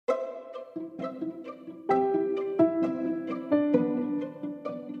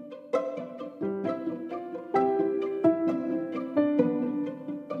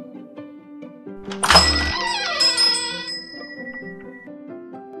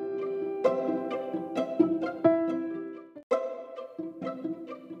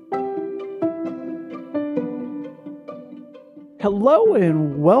Hello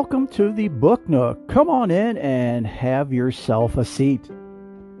and welcome to the Book Nook. Come on in and have yourself a seat.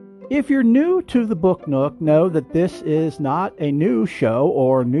 If you're new to the Book Nook, know that this is not a new show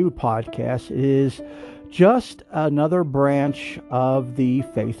or new podcast. It is just another branch of the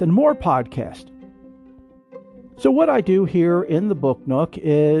Faith and More podcast. So what I do here in the Book Nook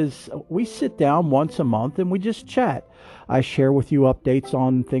is we sit down once a month and we just chat. I share with you updates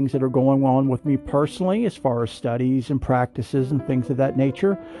on things that are going on with me personally as far as studies and practices and things of that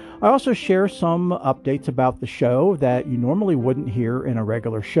nature. I also share some updates about the show that you normally wouldn't hear in a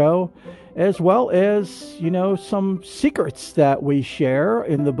regular show, as well as, some secrets that we share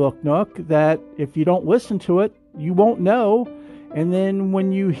in the Book Nook that if you don't listen to it, you won't know. And then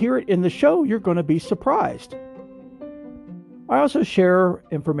when you hear it in the show, you're going to be surprised. I also share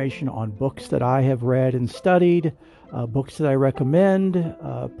information on books that I have read and studied, books that I recommend,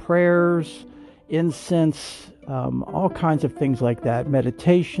 prayers, incense, all kinds of things like that,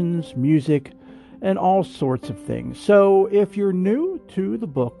 meditations, music, and all sorts of things. So if you're new to the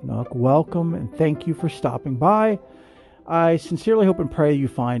Book Nook, welcome and thank you for stopping by. I sincerely hope and pray you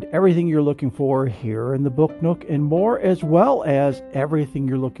find everything you're looking for here in the Book Nook and more, as well as everything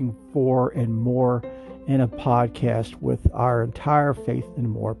you're looking for and more in a podcast with our entire Faith and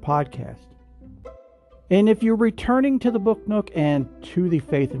More podcast. And if you're returning to the Book Nook and to the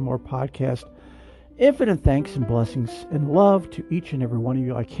Faith and More podcast, infinite thanks and blessings and love to each and every one of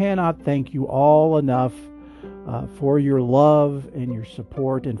you. I cannot thank you all enough for your love and your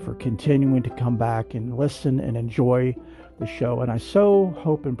support and for continuing to come back and listen and enjoy the show. And I so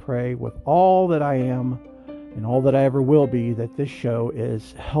hope and pray with all that I am and all that I ever will be that this show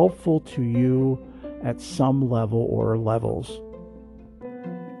is helpful to you at some level or levels.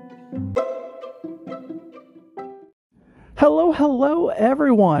 Hello,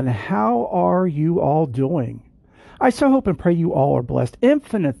 everyone. How are you all doing? I so hope and pray you all are blessed.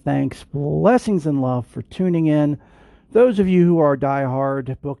 Infinite thanks, blessings, and love for tuning in. Those of you who are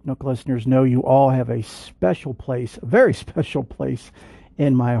diehard Book Nook listeners know you all have a special place, a very special place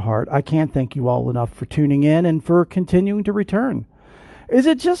in my heart. I can't thank you all enough for tuning in and for continuing to return. Is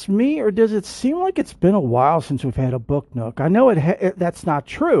it just me, or does it seem like it's been a while since we've had a Book Nook? I know that's not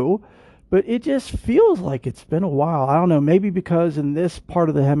true, but it just feels like it's been a while. I don't know, maybe because in this part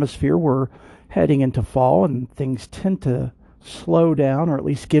of the hemisphere we're heading into fall and things tend to slow down, or at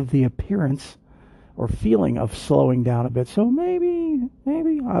least give the appearance or feeling of slowing down a bit. So maybe,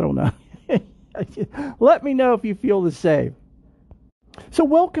 I don't know. Let me know if you feel the same. So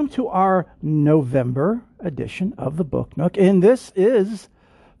welcome to our November edition of the Book Nook, and this is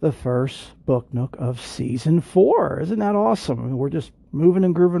the first Book Nook of Season 4. Isn't that awesome? We're just moving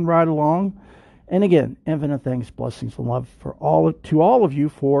and grooving right along. And again, infinite thanks, blessings, and love to all of you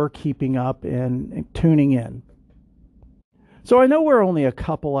for keeping up and tuning in. So I know we're only a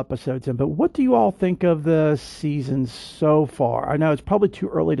couple episodes in, but what do you all think of the season so far? I know it's probably too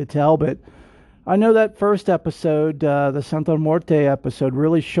early to tell, but I know that first episode, the Santa Muerte episode,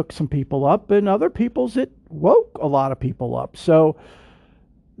 really shook some people up, and other people's it woke a lot of people up. So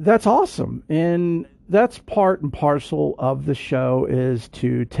that's awesome. And that's part and parcel of the show, is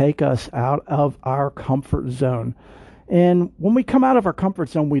to take us out of our comfort zone. And when we come out of our comfort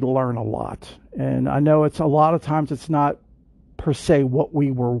zone, we learn a lot. And I know it's a lot of times it's not per se what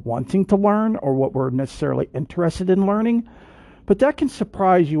we were wanting to learn or what we're necessarily interested in learning, but that can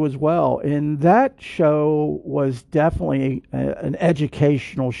surprise you as well. And that show was definitely an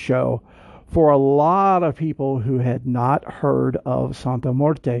educational show for a lot of people who had not heard of Santa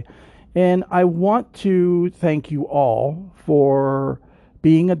Muerte. And I want to thank you all for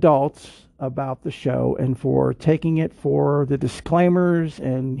being adults about the show and for taking it for the disclaimers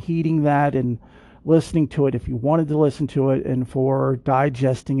and heeding that and listening to it if you wanted to listen to it, and for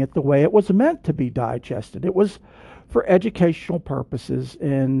digesting it the way it was meant to be digested. It was for educational purposes.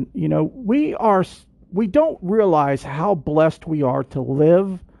 And, we don't realize how blessed we are to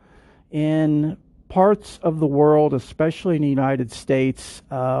live in parts of the world, especially in the United States,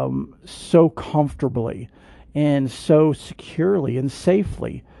 so comfortably and so securely and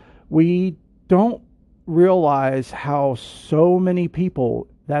safely. We don't realize how so many people,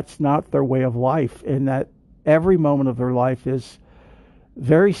 that's not their way of life, and that every moment of their life is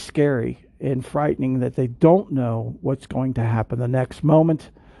very scary and frightening, that they don't know what's going to happen the next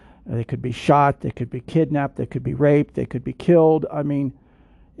moment. They could be shot, they could be kidnapped, they could be raped, they could be killed. I mean,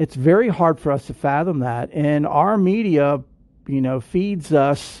 it's very hard for us to fathom that. And our media, feeds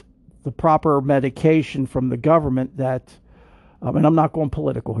us the proper medication from the government that, and I'm not going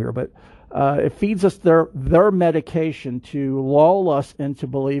political here, but it feeds us their medication to lull us into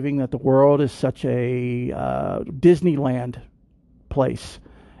believing that the world is such a Disneyland place.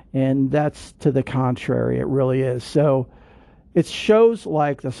 And that's to the contrary. It really is. So it's shows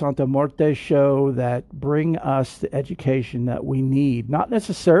like the Santa Muerte show that bring us the education that we need, not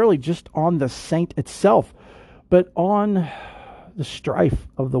necessarily just on the saint itself, but on the strife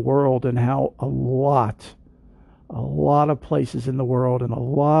of the world and how a lot of places in the world and a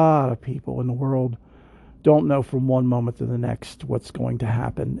lot of people in the world don't know from one moment to the next what's going to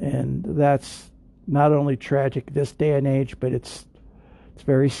happen. And that's not only tragic this day and age, but it's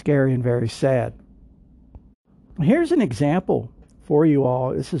very scary and very sad. Here's an example for you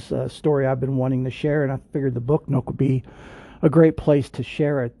all. This is a story I've been wanting to share, and I figured the book Nook would be a great place to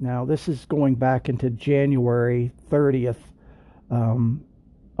share it. Now, this is going back into January 30th,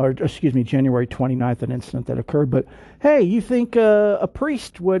 January 29th, an incident that occurred. But hey, you think a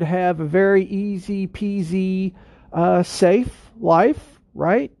priest would have a very easy peasy, safe life,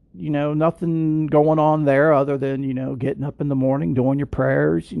 right? Nothing going on there other than, getting up in the morning, doing your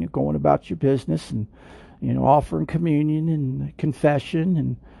prayers, going about your business and, offering communion and confession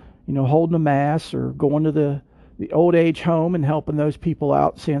and, holding a mass or going to the old age home and helping those people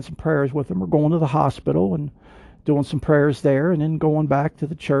out, saying some prayers with them, or going to the hospital and doing some prayers there, and then going back to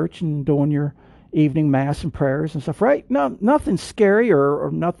the church and doing your evening mass and prayers and stuff, right? No, nothing scary or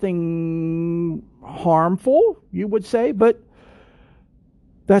nothing harmful, you would say, but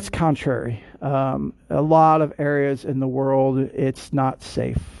that's contrary. A lot of areas in the world, it's not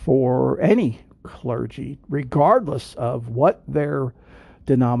safe for any clergy, regardless of what their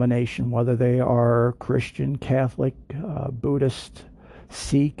denomination, whether they are Christian, Catholic, Buddhist,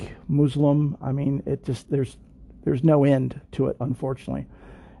 Sikh, Muslim. I mean, there's no end to it, unfortunately.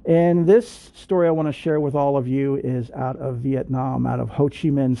 And this story I want to share with all of you is out of Vietnam, out of Ho Chi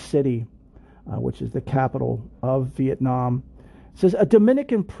Minh City, which is the capital of Vietnam. It says a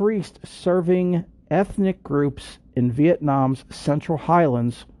Dominican priest serving ethnic groups in Vietnam's Central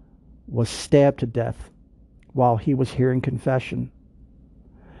Highlands was stabbed to death while he was hearing confession.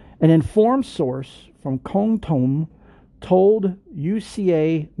 An informed source from Con Tum told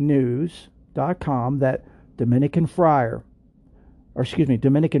UCAnews.com that Dominican Father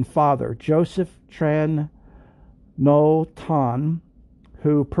Joseph Tran Ngo Tan,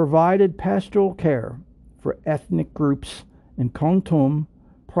 who provided pastoral care for ethnic groups in Con Tum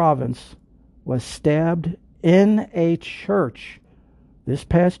province, was stabbed in a church this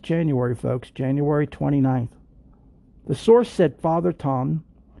past January, folks, January 29th. The source said Father Tan,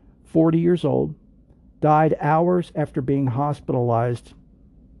 40 years old, died hours after being hospitalized.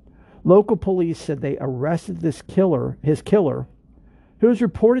 Local police said they arrested his killer, who is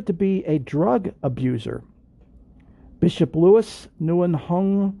reported to be a drug abuser. Bishop Louis Nguyen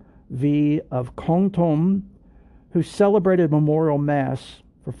Hung V of Con Tum, who celebrated memorial mass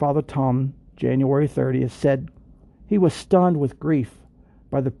for Father Tom January 30th, said he was stunned with grief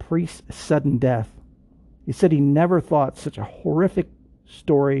by the priest's sudden death. He said he never thought such a horrific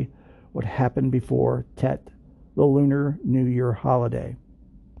story would happen before Tet, the Lunar New Year holiday.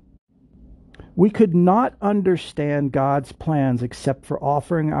 We could not understand God's plans except for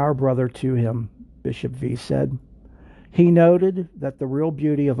offering our brother to him, Bishop V said. He noted that the real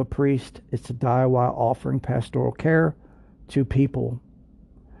beauty of a priest is to die while offering pastoral care to people.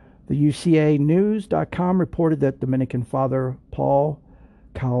 The UCAnews.com reported that Dominican Father Paul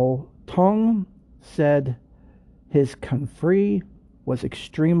Cao Tong said his confrere was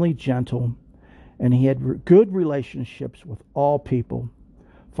extremely gentle and he had good relationships with all people.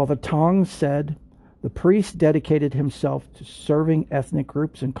 Father Tong said the priest dedicated himself to serving ethnic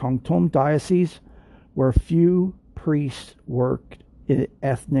groups in Con Tum diocese where few priests worked in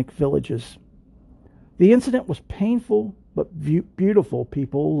ethnic villages. The incident was painful but beautiful.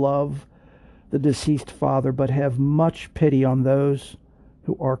 People love the deceased father but have much pity on those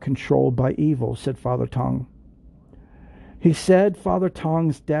who are controlled by evil, said Father Tong. He said Father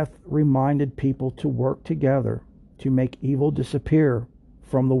Tong's death reminded people to work together to make evil disappear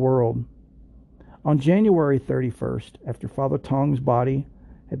from the world. On January 31st, after Father Tong's body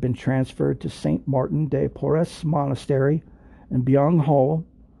had been transferred to St. Martin de Porres Monastery in Byung Ho,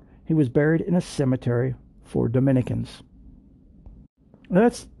 he was buried in a cemetery for Dominicans.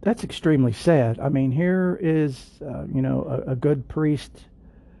 That's extremely sad. I mean, here is a good priest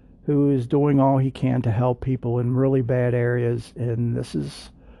who is doing all he can to help people in really bad areas, and this is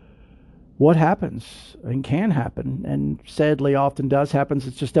what happens and can happen, and sadly often does happen.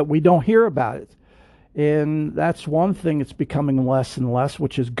 It's just that we don't hear about it. And that's one thing that's becoming less and less,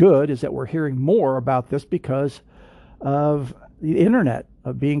 which is good, is that we're hearing more about this because of the internet,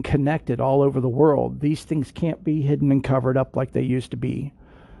 of being connected all over the world. These things can't be hidden and covered up like they used to be.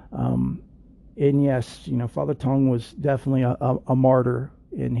 And yes, Father Tong was definitely a martyr,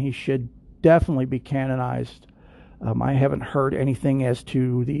 and he should definitely be canonized. I haven't heard anything as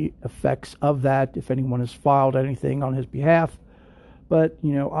to the effects of that, if anyone has filed anything on his behalf. But,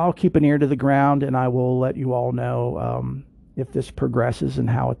 I'll keep an ear to the ground, and I will let you all know if this progresses and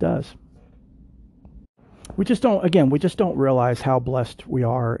how it does. We just don't realize how blessed we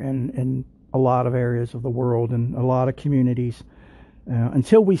are in a lot of areas of the world and a lot of communities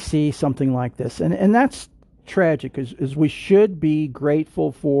until we see something like this. And that's tragic, as we should be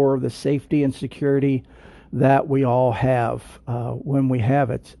grateful for the safety and security that we all have when we have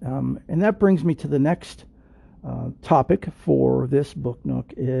it. And that brings me to the next topic for this book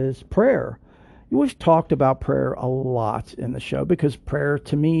nook, is prayer. We've talked about prayer a lot in the show because prayer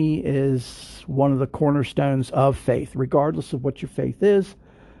to me is one of the cornerstones of faith. Regardless of what your faith is,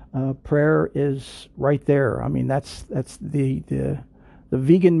 prayer is right there. I mean, that's the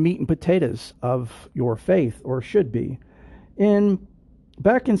vegan meat and potatoes of your faith, or should be.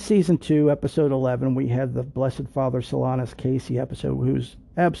 Back in season 2, episode 11, we had the Blessed Father Solanus Casey episode, who's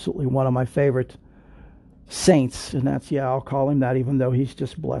absolutely one of my favorite saints, and I'll call him that, even though he's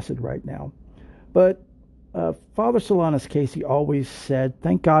just blessed right now. But Father Solanus Casey always said,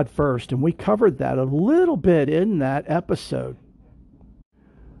 thank God first, and we covered that a little bit in that episode.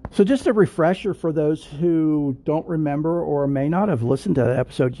 So just a refresher for those who don't remember or may not have listened to that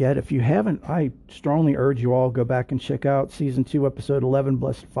episode yet. If you haven't, I strongly urge you all go back and check out season 2, episode 11,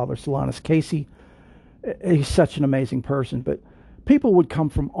 Blessed Father Solanus Casey. He's such an amazing person. But people would come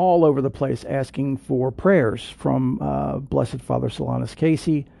from all over the place asking for prayers from Blessed Father Solanus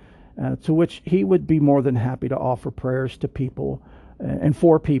Casey, to which he would be more than happy to offer prayers to people and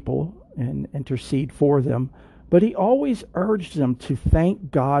for people and intercede for them. But he always urged them to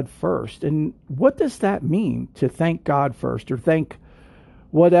thank God first. And what does that mean, to thank God first, or thank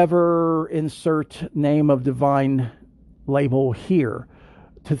whatever insert name of divine label here?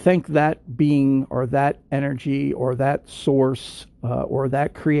 To thank that being or that energy or that source or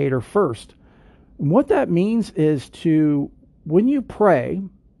that creator first. And what that means is to, when you pray,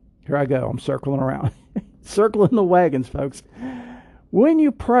 here I go, I'm circling around, circling the wagons, folks. When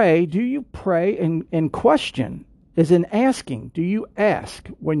you pray, do you pray in question, as in asking? Do you ask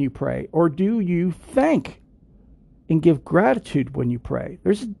when you pray, or do you thank and give gratitude when you pray?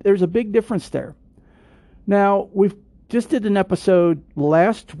 There's a big difference there. Now, we've just did an episode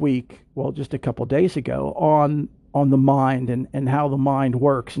last week, well, just a couple days ago, on the mind and how the mind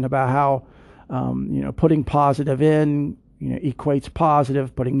works, and about how putting positive in equates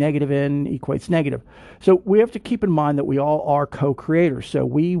positive, putting negative in equates negative. So we have to keep in mind that we all are co-creators. So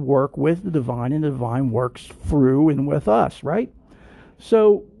we work with the divine, and the divine works through and with us, right?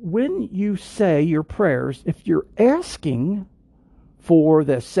 So when you say your prayers, if you're asking for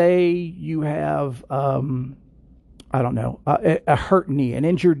this, say you have, a hurt knee, an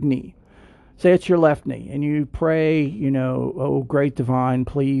injured knee. Say it's your left knee, and you pray, oh, great divine,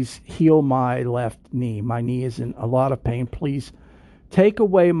 please heal my left knee. My knee is in a lot of pain. Please take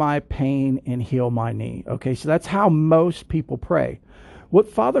away my pain and heal my knee. Okay, so that's how most people pray. What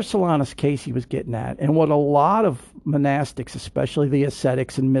Father Solanus Casey was getting at, and what a lot of monastics, especially the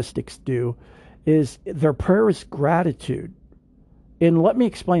ascetics and mystics, do, is their prayer is gratitude. And let me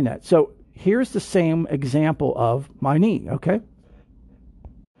explain that. So here's the same example of my knee, okay?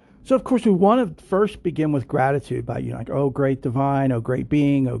 So, of course, we want to first begin with gratitude by, oh, great divine, oh, great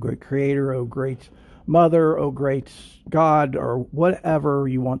being, oh, great creator, oh, great mother, oh, great God, or whatever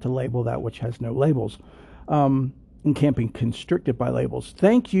you want to label that which has no labels and can't be constricted by labels.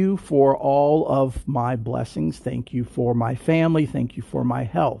 Thank you for all of my blessings. Thank you for my family. Thank you for my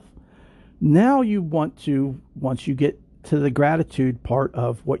health. Now you want to, once you get to the gratitude part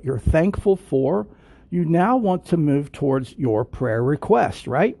of what you're thankful for, you now want to move towards your prayer request,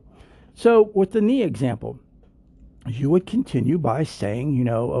 right? So with the knee example, you would continue by saying,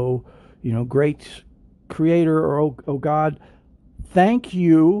 great creator, or oh God, thank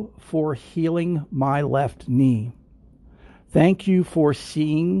you for healing my left knee. Thank you for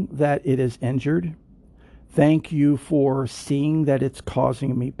seeing that it is injured. Thank you for seeing that it's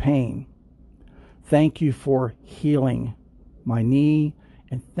causing me pain. Thank you for healing my knee,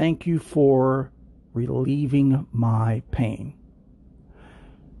 and thank you for relieving my pain.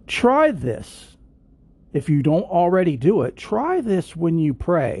 Try this. If you don't already do it, try this when you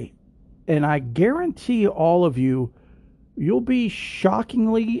pray. And I guarantee all of you, you'll be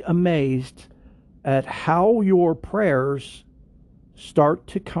shockingly amazed at how your prayers start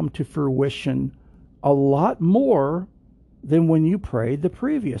to come to fruition a lot more than when you prayed the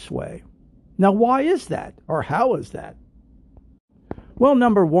previous way. Now, why is that? Or how is that? Well,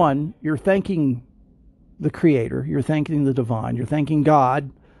 number one, you're thanking the Creator, you're thanking the divine, you're thanking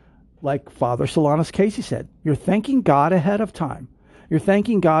God, like Father Solanus Casey said. You're thanking God ahead of time. You're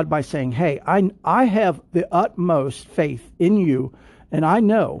thanking God by saying, hey, I have the utmost faith in you, and I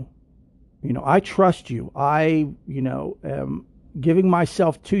know, I trust you. I, am giving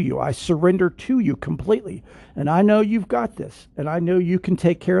myself to you. I surrender to you completely. And I know you've got this, and I know you can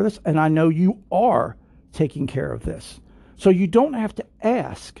take care of this, and I know you are taking care of this. So you don't have to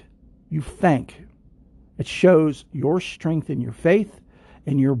ask, you thank. It shows your strength in your faith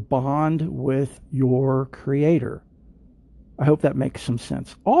and your bond with your Creator. I hope that makes some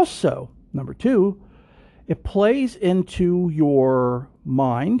sense. Also, number two, it plays into your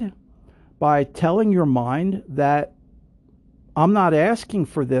mind by telling your mind that I'm not asking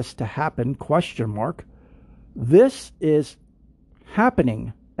for this to happen, ? This is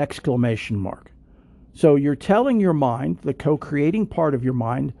happening, ! So you're telling your mind, the co-creating part of your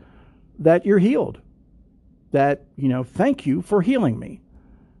mind, that you're healed. That, thank you for healing me.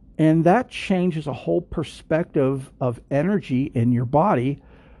 And that changes a whole perspective of energy in your body,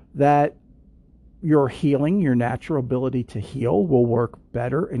 that your healing, your natural ability to heal, will work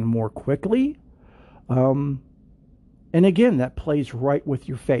better and more quickly. And again, that plays right with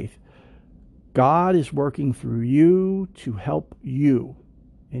your faith. God is working through you to help you,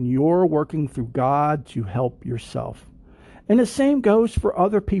 and you're working through God to help yourself. And the same goes for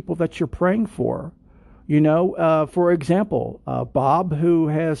other people that you're praying for. For example, Bob, who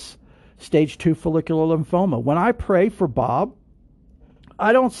has stage 2 follicular lymphoma. When I pray for Bob,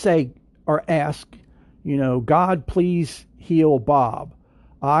 I don't say or ask, God, please heal Bob.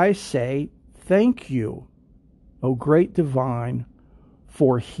 I say, thank you, O great divine,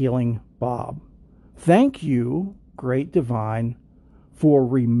 for healing Bob. Thank you, great divine, for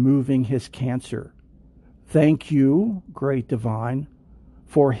removing his cancer. Thank you, great divine,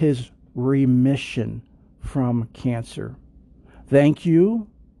 for his remission from cancer. Thank you,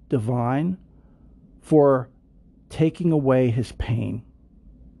 divine, for taking away his pain.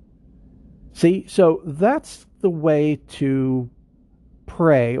 See, so that's the way to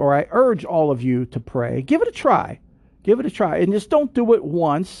pray, or I urge all of you to pray. Give it a try. Give it a try. And just don't do it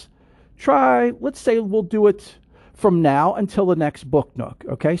once. Try, let's say we'll do it from now until the next book nook.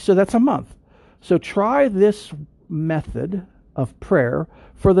 Okay, so that's a month. So try this method of prayer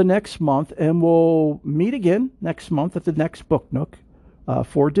for the next month, and we'll meet again next month at the next book nook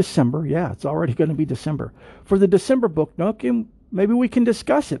for December. Yeah, it's already going to be December. For the December book nook, and maybe we can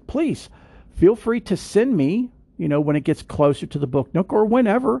discuss it. Please feel free to send me, when it gets closer to the book nook, or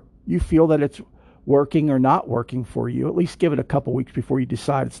whenever you feel that it's working or not working for you. At least give it a couple weeks before you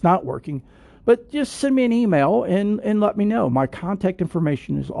decide it's not working. But just send me an email and let me know. My contact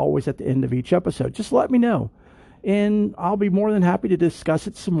information is always at the end of each episode. Just let me know. And I'll be more than happy to discuss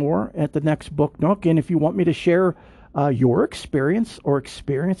it some more at the next book nook. And if you want me to share your experience or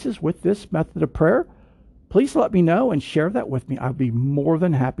experiences with this method of prayer, please let me know and share that with me. I'd be more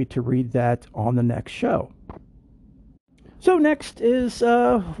than happy to read that on the next show. So next is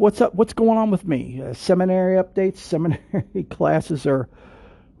what's up? What's going on with me? Seminary updates. Seminary classes are,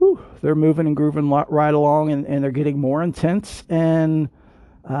 they're moving and grooving right along, and they're getting more intense and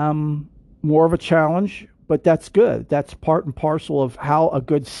more of a challenge. But that's good. That's part and parcel of how a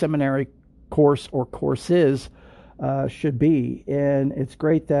good seminary course or courses should be. And it's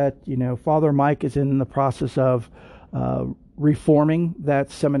great that, Father Mike is in the process of reforming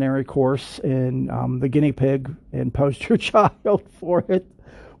that seminary course, and the guinea pig and poster child for it,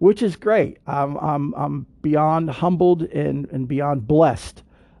 which is great. I'm beyond humbled and beyond blessed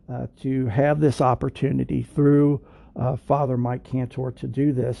to have this opportunity through Father Mike Cantor to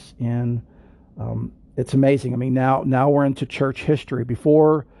do this. And it's amazing. I mean, now we're into church history.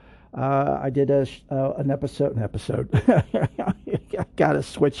 Before I did an episode. I gotta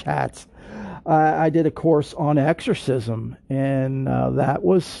switch hats. I did a course on exorcism, and that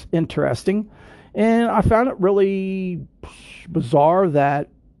was interesting. And I found it really bizarre that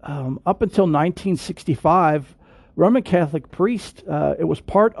up until 1965, Roman Catholic priests, it was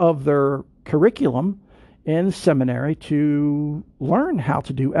part of their curriculum in seminary to learn how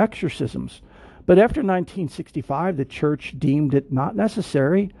to do exorcisms. But after 1965, the church deemed it not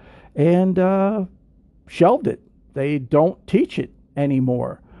necessary and shelved it. They don't teach it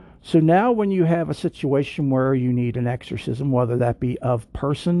anymore. So now when you have a situation where you need an exorcism, whether that be of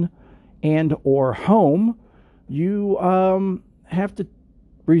person, and or home, you have to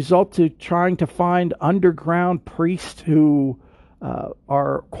result to trying to find underground priests who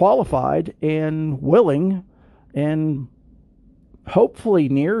are qualified and willing and hopefully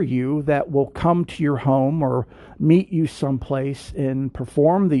near you that will come to your home or meet you someplace and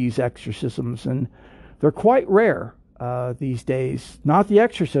perform these exorcisms. And they're quite rare these days. Not the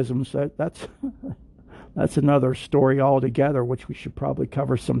exorcisms. That's that's another story altogether, which we should probably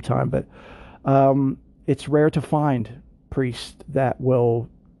cover sometime. But it's rare to find priests that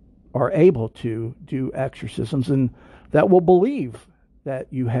are able to do exorcisms and that will believe that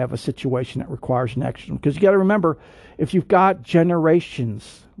you have a situation that requires an exorcism. Because you got to remember, if you've got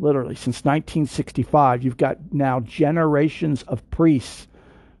generations, literally since 1965, you've got now generations of priests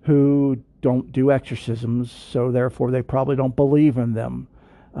who don't do exorcisms, so therefore they probably don't believe in them.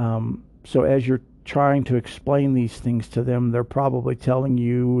 So as you're trying to explain these things to them, they're probably telling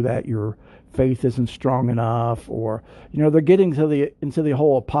you that your faith isn't strong enough, or they're getting into the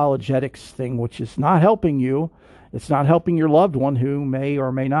whole apologetics thing, which is not helping you. It's not helping your loved one who may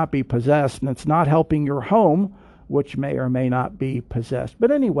or may not be possessed, and it's not helping your home, which may or may not be possessed.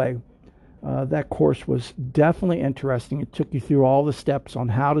 But anyway, that course was definitely interesting. It took you through all the steps on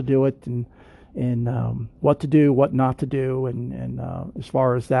how to do it and what to do, what not to do, and as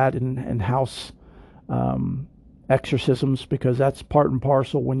far as that and house exorcisms, because that's part and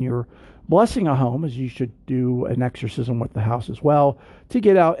parcel when you're blessing a home, as you should do an exorcism with the house as well to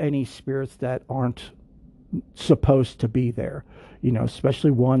get out any spirits that aren't supposed to be there, especially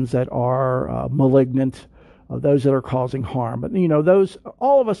ones that are malignant, those that are causing harm. But those,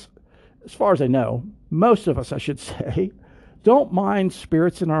 all of us, as far as I know, most of us, I should say, don't mind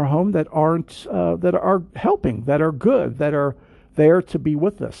spirits in our home that aren't that are helping, that are good, that are there to be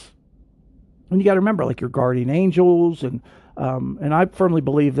with us. And you got to remember, like your guardian angels, and I firmly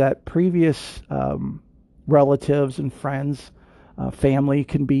believe that previous relatives and friends, family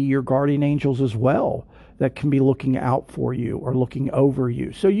can be your guardian angels as well, that can be looking out for you or looking over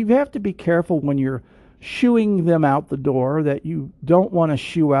you. So you have to be careful when you're shooing them out the door, that you don't want to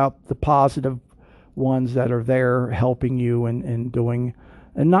shoo out the positive ones that are there helping you and doing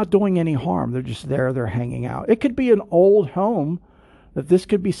and not doing any harm. They're just there, they're hanging out. It could be an old home, that this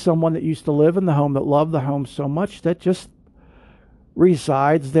could be someone that used to live in the home, that loved the home so much that just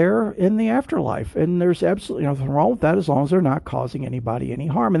resides there in the afterlife. And there's absolutely nothing wrong with that as long as they're not causing anybody any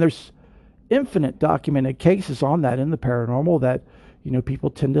harm. And there's infinite documented cases on that in the paranormal, that people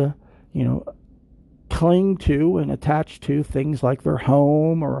tend to cling to and attach to things like their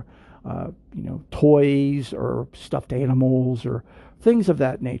home, or toys or stuffed animals or things of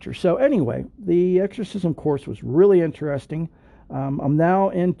that nature. So anyway, the exorcism course was really interesting. I'm now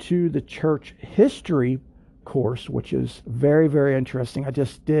into the church history course, which is very, very interesting. I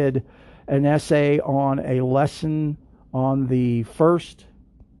just did an essay on a lesson on the first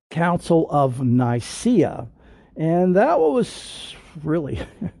Council of Nicaea, and that was really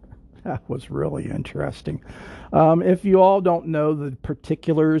that was really interesting. If you all don't know the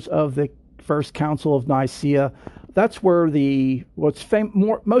particulars of the first Council of Nicaea, that's where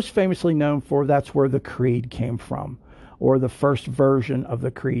most famously known for, that's where the creed came from, or the first version of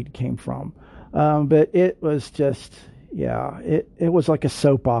the creed came from. But it was just, it was like a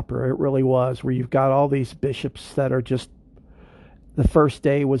soap opera. It really was, where you've got all these bishops that are just, the first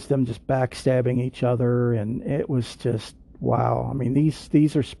day was them just backstabbing each other, and it was just, wow. I mean,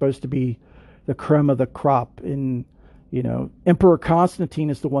 these are supposed to be the creme of the crop. And, Emperor Constantine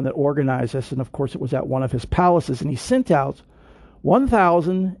is the one that organized this, and of course it was at one of his palaces, and he sent out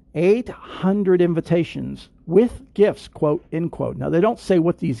 1,800 invitations with gifts, quote, end quote. Now, they don't say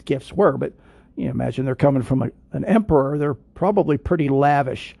what these gifts were, but imagine they're coming from an emperor. They're probably pretty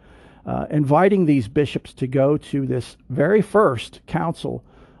lavish, inviting these bishops to go to this very first council,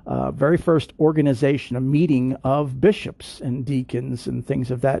 very first organization, a meeting of bishops and deacons and things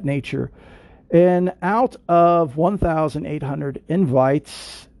of that nature. And out of 1,800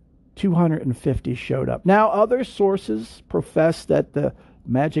 invites, 250 showed up. Now, other sources profess that the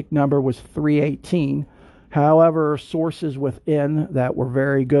magic number was 318. However, sources within that were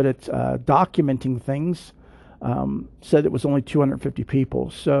very good at documenting things said it was only 250 people.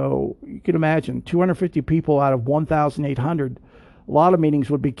 So you can imagine 250 people out of 1,800. A lot of meetings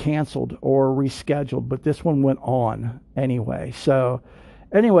would be canceled or rescheduled, but this one went on anyway. So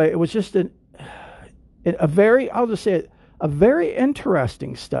anyway, it was just a very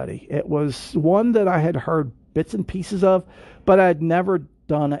interesting study. It was one that I had heard bits and pieces of, but I had never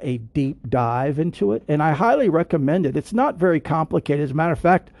done a deep dive into it, and I highly recommend it. It's not very complicated. As a matter of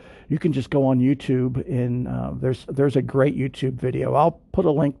fact, you can just go on YouTube, and there's a great YouTube video. I'll put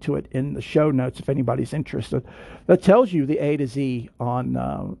a link to it in the show notes if anybody's interested. That tells you the A to Z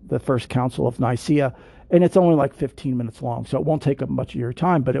on the First Council of Nicaea, and it's only like 15 minutes long, so it won't take up much of your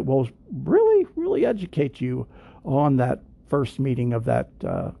time, but it will really, really educate you on that first meeting of that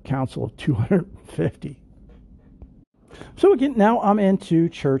council of 250. So again, now I'm into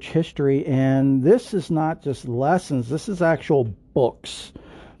church history, and this is not just lessons, this is actual books.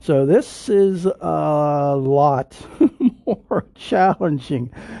 So this is a lot more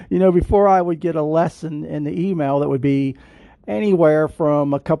challenging. Before I would get a lesson in the email that would be anywhere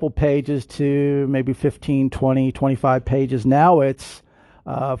from a couple pages to maybe 15, 20, 25 pages. Now it's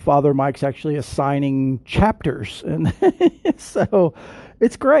Father Mike's actually assigning chapters, and so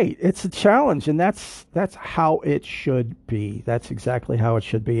it's great. It's a challenge, and that's how it should be. That's exactly how it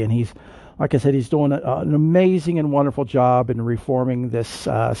should be. And he's, like I said, he's doing an amazing and wonderful job in reforming this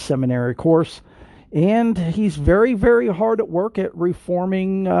seminary course, and he's very, very hard at work at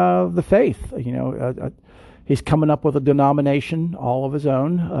reforming the faith. He's coming up with a denomination all of his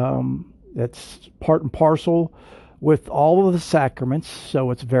own. That's part and parcel with all of the sacraments,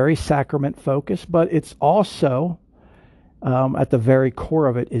 so it's very sacrament focused, but it's also at the very core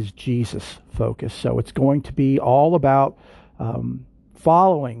of it is Jesus focused. So it's going to be all about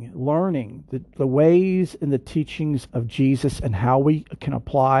following, learning the ways and the teachings of Jesus and how we can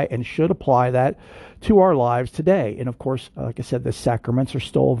apply and should apply that to our lives today. And of course, like I said, the sacraments are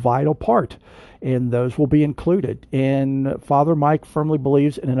still a vital part, and those will be included. And Father Mike firmly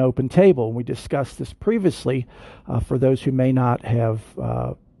believes in an open table. And we discussed this previously for those who may not have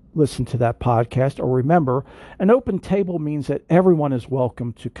listened to that podcast or remember. An open table means that everyone is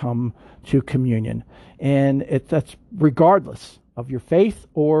welcome to come to communion. And that's regardless of your faith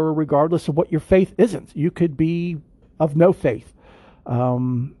or regardless of what your faith isn't. You could be of no faith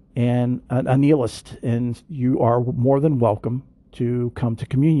and a nihilist, and you are more than welcome to come to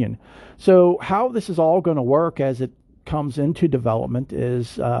communion. So how this is all going to work as it comes into development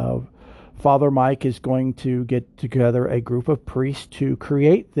is Father Mike is going to get together a group of priests to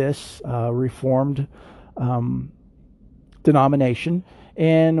create this Reformed denomination.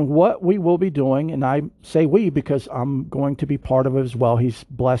 And what we will be doing, and I say we because I'm going to be part of it as well, he's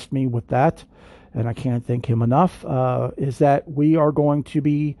blessed me with that, and I can't thank him enough, is that we are going to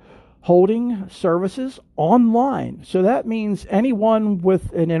be holding services online. So that means anyone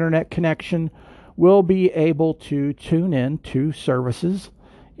with an internet connection will be able to tune in to services.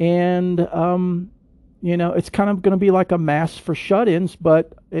 And, it's kind of going to be like a mass for shut-ins,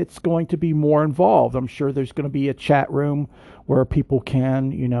 but it's going to be more involved. I'm sure there's going to be a chat room where people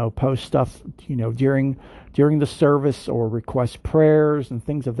can, post stuff, during the service or request prayers and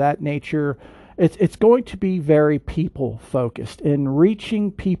things of that nature. It's going to be very people-focused and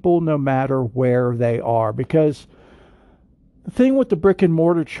reaching people no matter where they are. Because the thing with the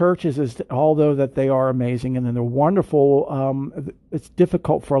brick-and-mortar churches is that although that they are amazing and they're wonderful, it's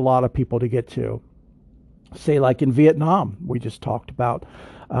difficult for a lot of people to get to. Say like in Vietnam, we just talked about,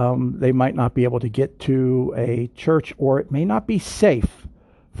 they might not be able to get to a church, or it may not be safe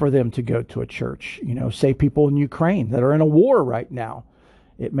for them to go to a church. Say people in Ukraine that are in a war right now.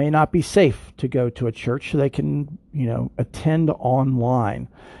 It may not be safe to go to a church, so they can, attend online.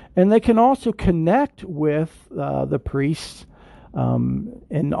 And they can also connect with the priests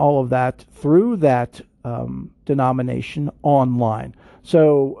and all of that through that denomination online.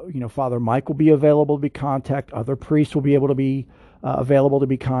 So, Father Mike will be available to be contacted. Other priests will be able to be available to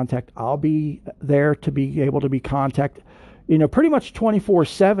be contacted. I'll be there to be able to be contacted. Pretty much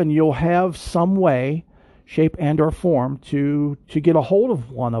 24/7, you'll have some way, shape, and or form to get a hold of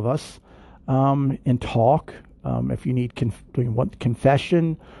one of us and talk. If you need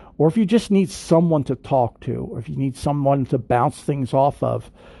confession, or if you just need someone to talk to, or if you need someone to bounce things off of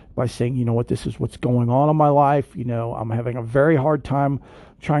by saying, this is what's going on in my life. I'm having a very hard time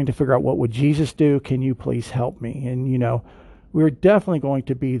trying to figure out what would Jesus do. Can you please help me? And, we're definitely going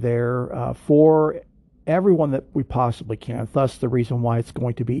to be there for everyone that we possibly can. Thus, the reason why it's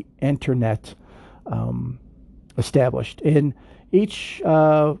going to be internet established. In each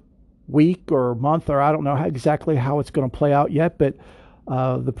week or month, or I don't know exactly how it's going to play out yet, but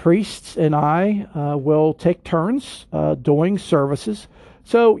the priests and I will take turns doing services.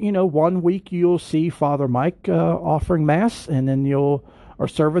 So, 1 week you'll see Father Mike offering Mass, and then or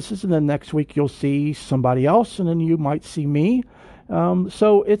services, and then next week you'll see somebody else, and then you might see me.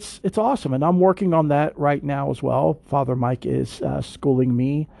 So it's awesome, and I'm working on that right now as well. Father Mike is schooling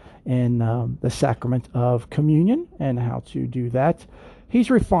me in the sacrament of communion and how to do that. He's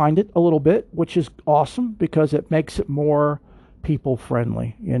refined it a little bit, which is awesome because it makes it more people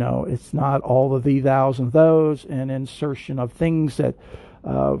friendly. It's not all of the thous and those and insertion of things that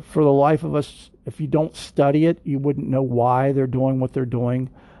for the life of us, if you don't study it, you wouldn't know why they're doing what they're doing.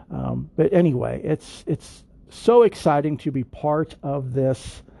 But anyway, it's so exciting to be part of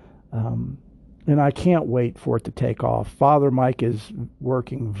this, and I can't wait for it to take off. Father Mike is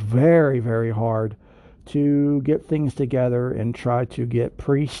working very, very hard to get things together and try to get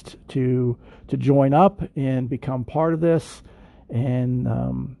priests to join up and become part of this. And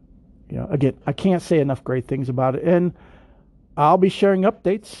again, I can't say enough great things about it. And I'll be sharing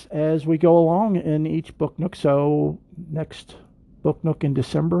updates as we go along in each Book Nook. So next Book Nook in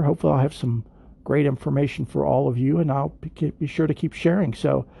December, hopefully I'll have some great information for all of you, and I'll be sure to keep sharing.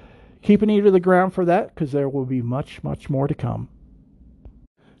 So keep an ear to the ground for that, because there will be much, much more to come.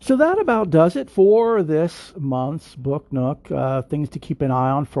 So that about does it for this month's Book Nook. Things to keep an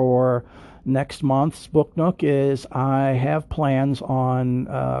eye on for next month's Book Nook is I have plans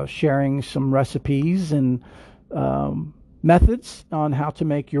on sharing some recipes and methods on how to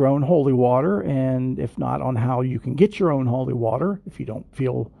make your own holy water, and if not, on how you can get your own holy water if you don't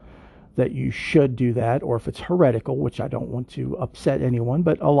feel that you should do that, or if it's heretical, which I don't want to upset anyone,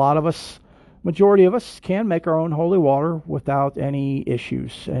 but a lot of us, majority of us, can make our own holy water without any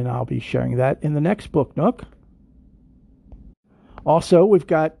issues, and I'll be sharing that in the next Book Nook. Also, we've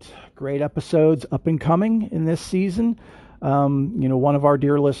got great episodes up and coming in this season. One of our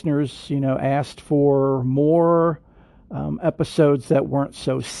dear listeners, asked for more episodes that weren't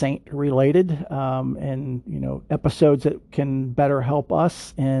so saint related, and episodes that can better help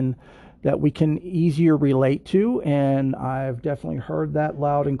us and that we can easier relate to. And I've definitely heard that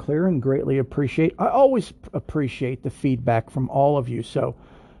loud and clear and greatly appreciate. I always appreciate the feedback from all of you. So,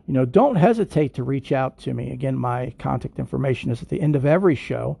 don't hesitate to reach out to me. Again, my contact information is at the end of every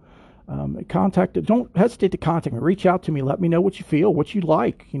show. Don't hesitate to contact me. Reach out to me. Let me know what you feel, what you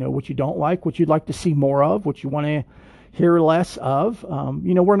like, what you don't like, what you'd like to see more of, what you want to hear less of.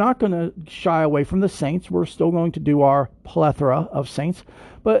 We're not going to shy away from the saints. We're still going to do our plethora of saints,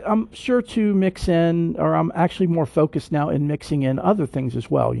 but I'm sure to mix in, or I'm actually more focused now in mixing in other things as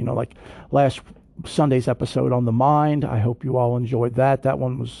well. Like last Sunday's episode on the mind. I hope you all enjoyed that. That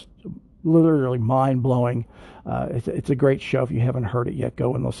one was literally mind-blowing. It's a great show. If you haven't heard it yet,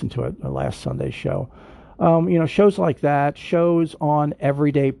 go and listen to it, the last Sunday's show. Shows like that, shows on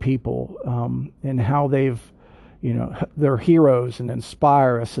everyday people, and how they've, they're heroes and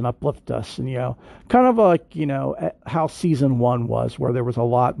inspire us and uplift us. And, kind of like, how season 1 was, where there was a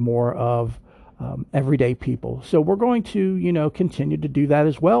lot more of everyday people. So we're going to, continue to do that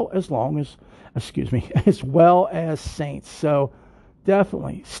as well as saints. So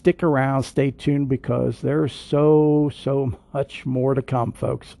definitely stick around, stay tuned, because there's so much more to come,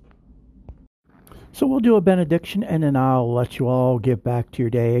 folks. So we'll do a benediction, and then I'll let you all get back to your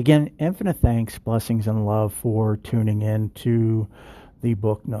day. Again, infinite thanks, blessings, and love for tuning in to the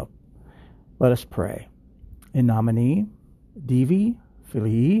Book Nook. Let us pray. In nomine Divi,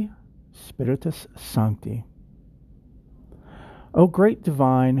 Filii, Spiritus Sancti. O great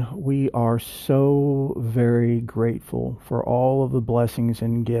divine, we are so very grateful for all of the blessings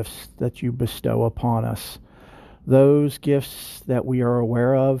and gifts that you bestow upon us. Those gifts that we are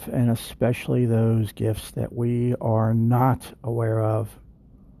aware of, and especially those gifts that we are not aware of.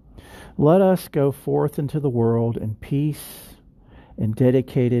 Let us go forth into the world in peace and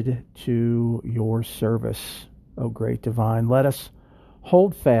dedicated to your service, O great divine. Let us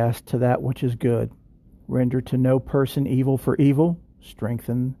hold fast to that which is good. Render to no person evil for evil.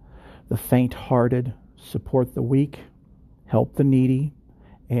 Strengthen the faint-hearted. Support the weak. Help the needy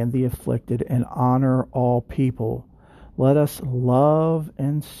and the afflicted, and honor all people. Let us love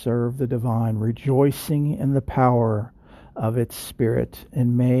and serve the divine, rejoicing in the power of its Spirit.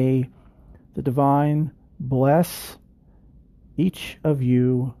 And may the divine bless each of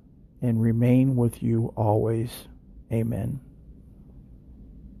you and remain with you always. Amen.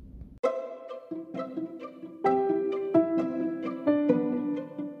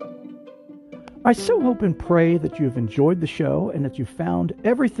 I so hope and pray that you have enjoyed the show and that you found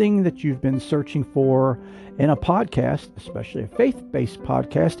everything that you've been searching for in a podcast, especially a faith-based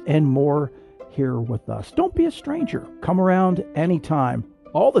podcast, and more here with us. Don't be a stranger. Come around anytime,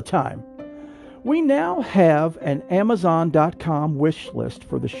 all the time. We now have an Amazon.com wish list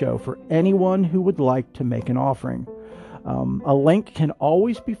for the show for anyone who would like to make an offering. A link can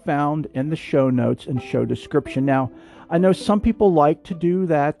always be found in the show notes and show description. Now, I know some people like to do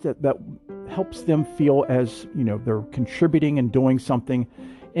that helps them feel as, they're contributing and doing something.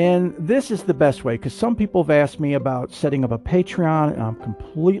 And this is the best way, because some people have asked me about setting up a Patreon, and I'm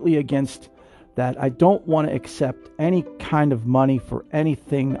completely against that I don't want to accept any kind of money for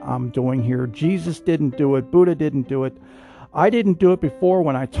anything I'm doing here. Jesus didn't do it. Buddha didn't do it. I didn't do it before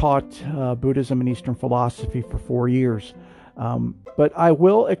when I taught Buddhism and Eastern philosophy for 4 years. But I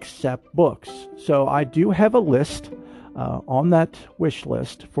will accept books. So I do have a list on that wish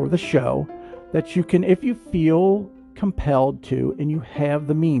list for the show that you can, if you feel compelled to and you have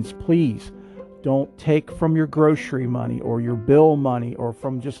the means, please don't take from your grocery money or your bill money or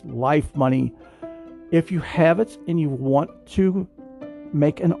from just life money. If you have it and you want to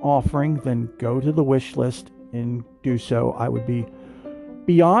make an offering, then go to the wish list and do so. I would be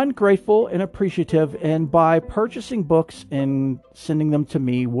beyond grateful and appreciative. And by purchasing books and sending them to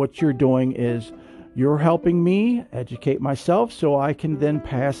me, what you're doing is you're helping me educate myself so I can then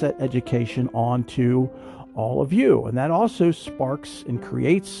pass that education on to all of you. And that also sparks and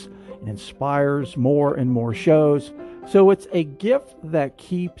creates and inspires more and more shows. So it's a gift that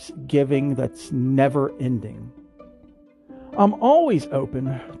keeps giving, that's never ending. I'm always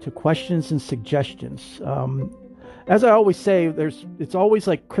open to questions and suggestions. As I always say, it's always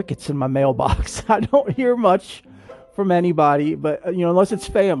like crickets in my mailbox. I don't hear much from anybody, but unless it's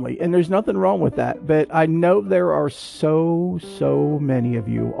family, and there's nothing wrong with that. But I know there are so many of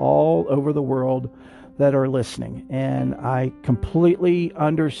you all over the world that are listening, and I completely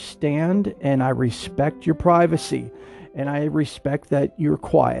understand and I respect your privacy, and I respect that you're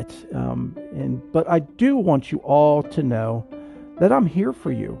quiet. But I do want you all to know that I'm here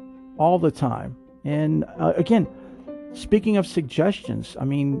for you all the time. And again, speaking of suggestions, I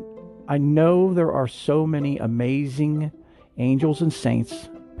mean, I know there are so many amazing angels and saints,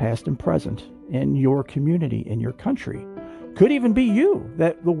 past and present, in your community, in your country. Could even be you,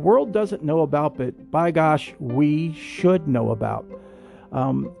 that the world doesn't know about, but by gosh, we should know about.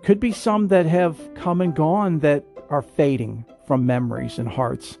 Could be some that have come and gone that are fading from memories and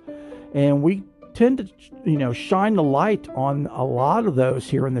hearts. And we tend to, shine the light on a lot of those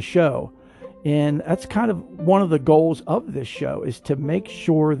here in the show. And that's kind of one of the goals of this show, is to make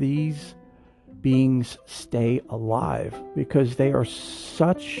sure these beings stay alive, because they are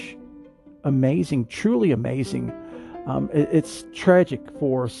such amazing, truly amazing. It's tragic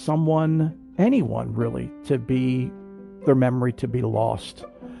for anyone really, to be, their memory to be lost,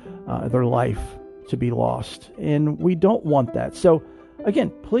 their life to be lost. And we don't want that. So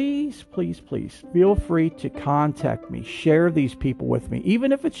again, please feel free to contact me, share these people with me,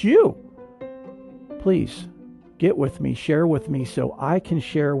 even if it's you. Please get with me, share with me so I can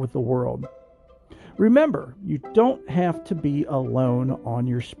share with the world. Remember, you don't have to be alone on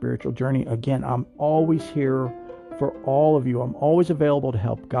your spiritual journey. Again, I'm always here for all of you. I'm always available to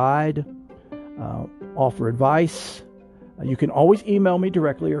help guide, offer advice. You can always email me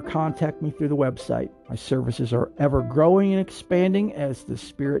directly or contact me through the website. My services are ever growing and expanding as the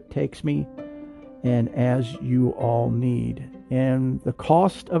Spirit takes me and as you all need. And the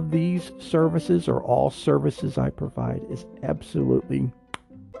cost of these services, or all services I provide, is absolutely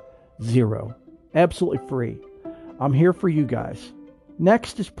zero. Absolutely free. I'm here for you guys.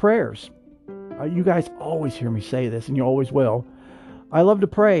 Next is prayers. You guys always hear me say this, and you always will. I love to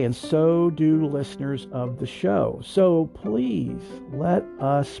pray, and so do listeners of the show. So please let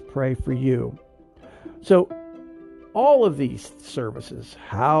us pray for you. So all of these services,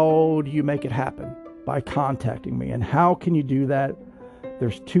 how do you make it happen? By contacting me. And how can you do that?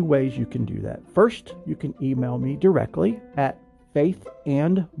 There's 2 ways you can do that. First, you can email me directly at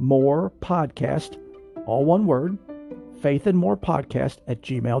faithandmorepodcast, all one word,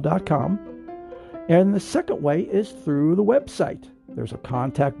 faithandmorepodcast@gmail.com. And the second way is through the website. There's a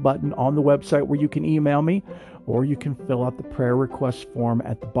contact button on the website where you can email me, or you can fill out the prayer request form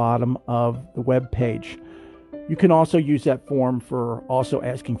at the bottom of the web page. You can also use that form for also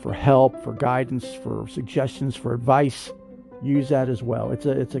asking for help, for guidance, for suggestions, for advice. Use that as well.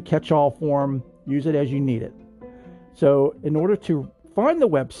 It's a catch-all form. Use it as you need it. So in order to find the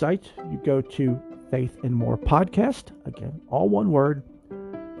website, you go to Faith and More Podcast. Again, all one word,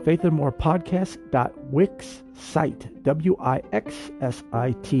 faithandmorepodcast.wixsite,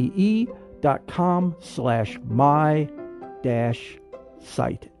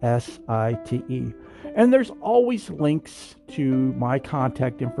 wixsite.com/my-site, SITE. And there's always links to my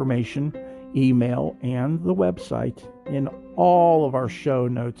contact information, email, and the website in all of our show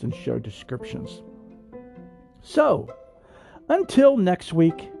notes and show descriptions. So, until next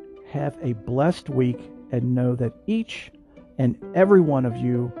week, have a blessed week, and know that each and every one of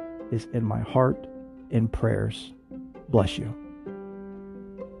you is in my heart and prayers. Bless you.